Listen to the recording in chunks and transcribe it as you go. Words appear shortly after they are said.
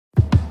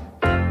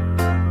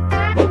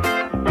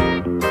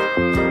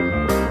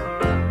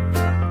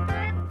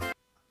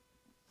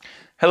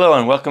Hello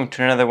and welcome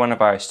to another one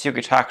of our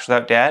Secret Talks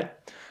Without Dad.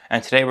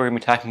 And today we're going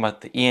to be talking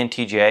about the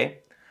ENTJ,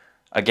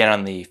 again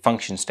on the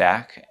function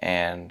stack,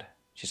 and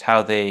just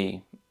how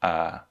they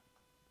operate.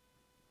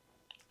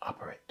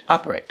 I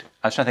was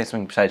trying to think of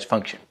something besides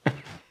function.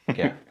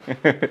 Yeah.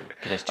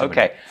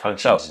 Okay.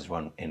 Functions is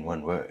in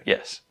one word.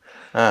 Yes.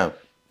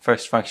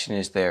 First function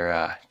is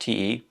their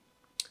TE.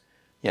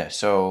 Yeah.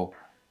 So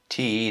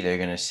TE, they're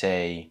gonna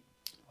say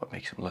What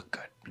makes them look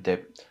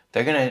good?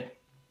 they're gonna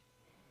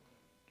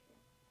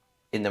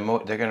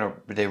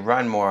they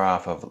run more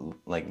off of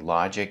like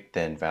logic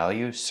than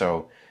values.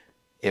 So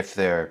if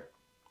they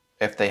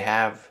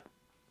have,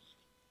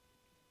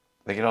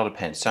 like, it all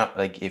depends.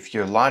 Like if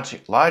you're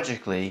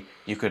logically,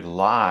 you could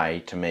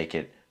lie to make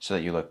it so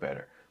that you look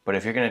better. But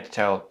if you're going to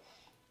tell,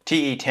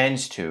 TE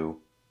tends to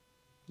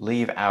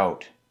leave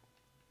out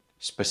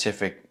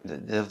specific.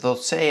 They'll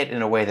say it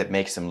in a way that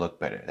makes them look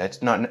better.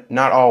 That's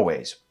not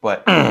always,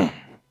 but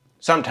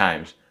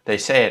sometimes they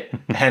say it,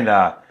 and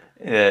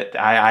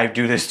I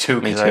do this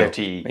too because I have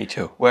TE. Me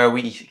too. Where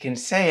we can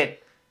say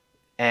it,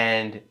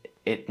 and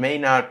it may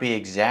not be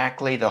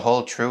exactly the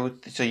whole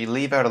truth, so you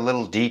leave out a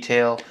little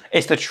detail.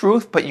 It's the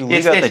truth, but you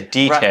leave out the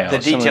detail. The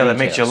detail that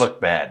makes you look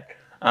bad.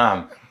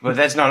 But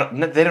that's not.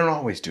 They don't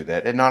always do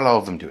that, and not all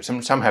of them do.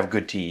 Some have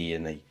good TE,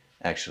 and they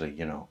actually,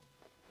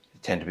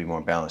 tend to be more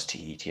balanced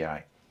TE,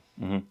 TI.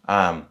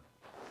 Mm-hmm.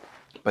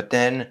 But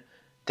then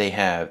they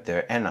have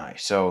their NI,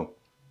 so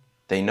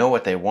they know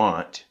what they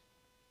want,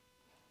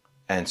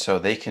 and so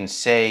they can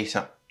say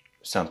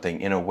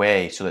something in a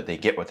way so that they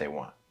get what they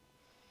want.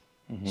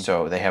 Mm-hmm.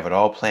 So they have it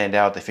all planned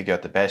out. They figure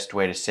out the best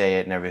way to say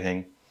it and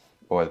everything,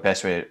 or the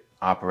best way to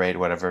operate,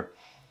 whatever.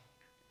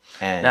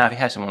 And now, if you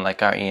have someone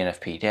like our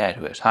ENFP dad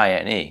who has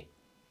high NE,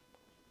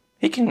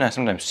 he can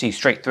sometimes see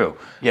straight through.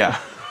 Yeah.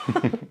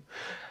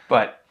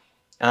 But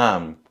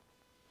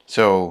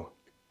so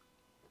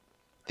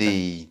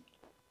their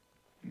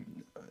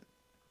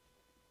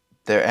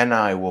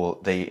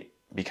NI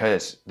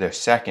because their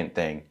second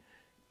thing,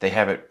 they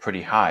have it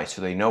pretty high,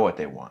 so they know what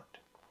they want.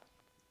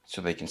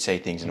 So they can say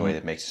things in a way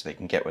that makes it so they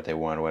can get what they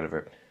want or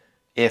whatever.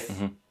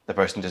 If the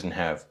person doesn't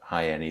have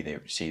high NE,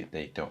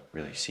 they don't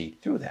really see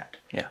through that.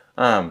 Yeah.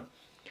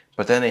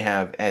 But then they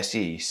have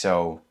SE.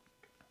 So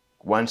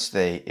once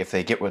if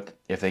they get what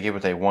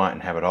they want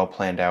and have it all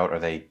planned out, or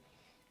they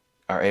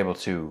are able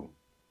to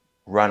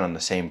run on the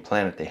same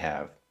planet they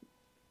have,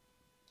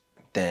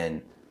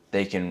 then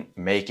they can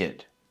make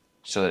it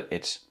so that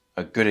it's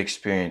a good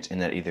experience in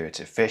that either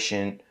it's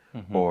efficient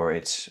or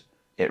it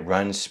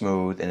runs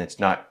smooth and it's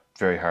not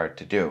very hard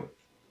to do.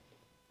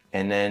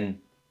 And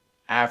then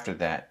after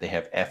that, they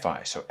have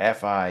FI. So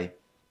FI,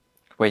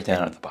 way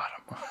down at the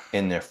bottom,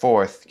 in their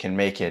fourth, can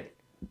make it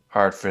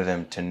hard for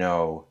them to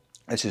know,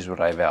 this is what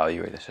I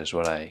value, or this is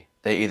what I...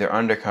 They either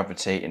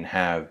undercompensate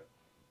and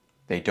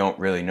they don't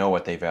really know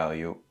what they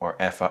value, or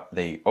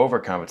they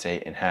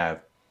overcompensate and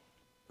have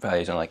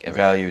values on like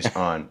everything. Values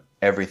on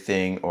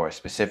everything or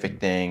specific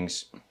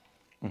things.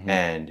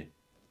 And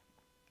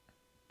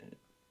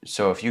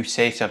so if you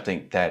say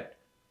something that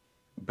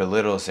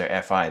belittles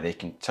their FI, they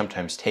can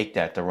sometimes take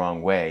that the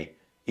wrong way,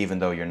 even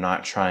though you're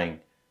not trying.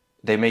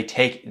 You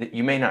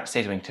may not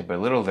say something to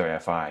belittle their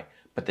FI,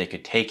 but they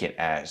could take it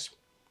as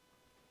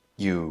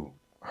you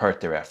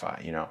hurt their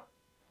FI,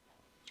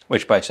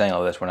 Which, by saying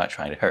all this, we're not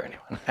trying to hurt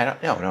anyone.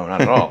 No,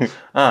 not at all.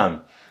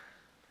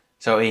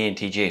 So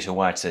ENTJs who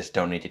watch this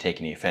don't need to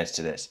take any offense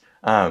to this.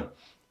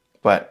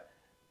 But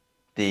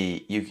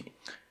they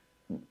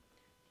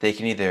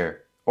can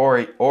either,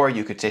 or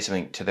you could say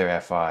something to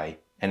their FI,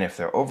 and if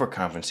they're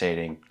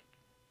overcompensating,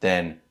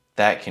 then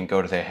that can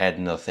go to their head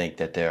and they'll think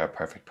that they're a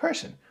perfect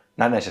person.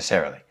 Not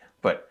necessarily,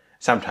 but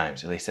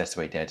sometimes, at least that's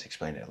the way Dad's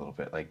explained it a little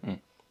bit. Like,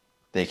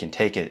 they can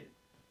take it,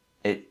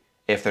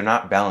 if they're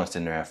not balanced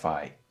in their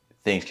FI,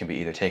 things can be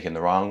either taken the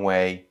wrong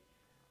way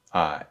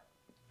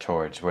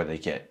towards where they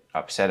get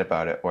upset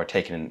about it, or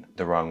taken in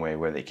the wrong way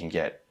where they can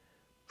get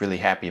really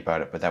happy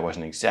about it, but that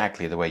wasn't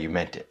exactly the way you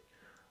meant it.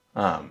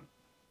 But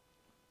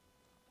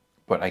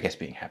I guess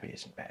being happy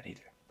isn't bad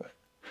either. But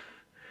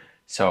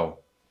so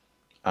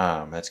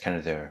that's kind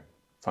of their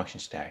function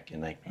stack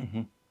and like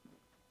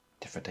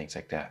different things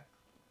like that.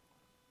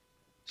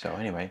 So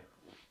anyway,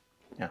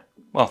 yeah.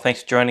 Well,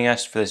 thanks for joining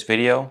us for this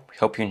video. We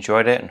hope you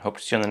enjoyed it and hope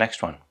to see you on the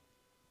next one.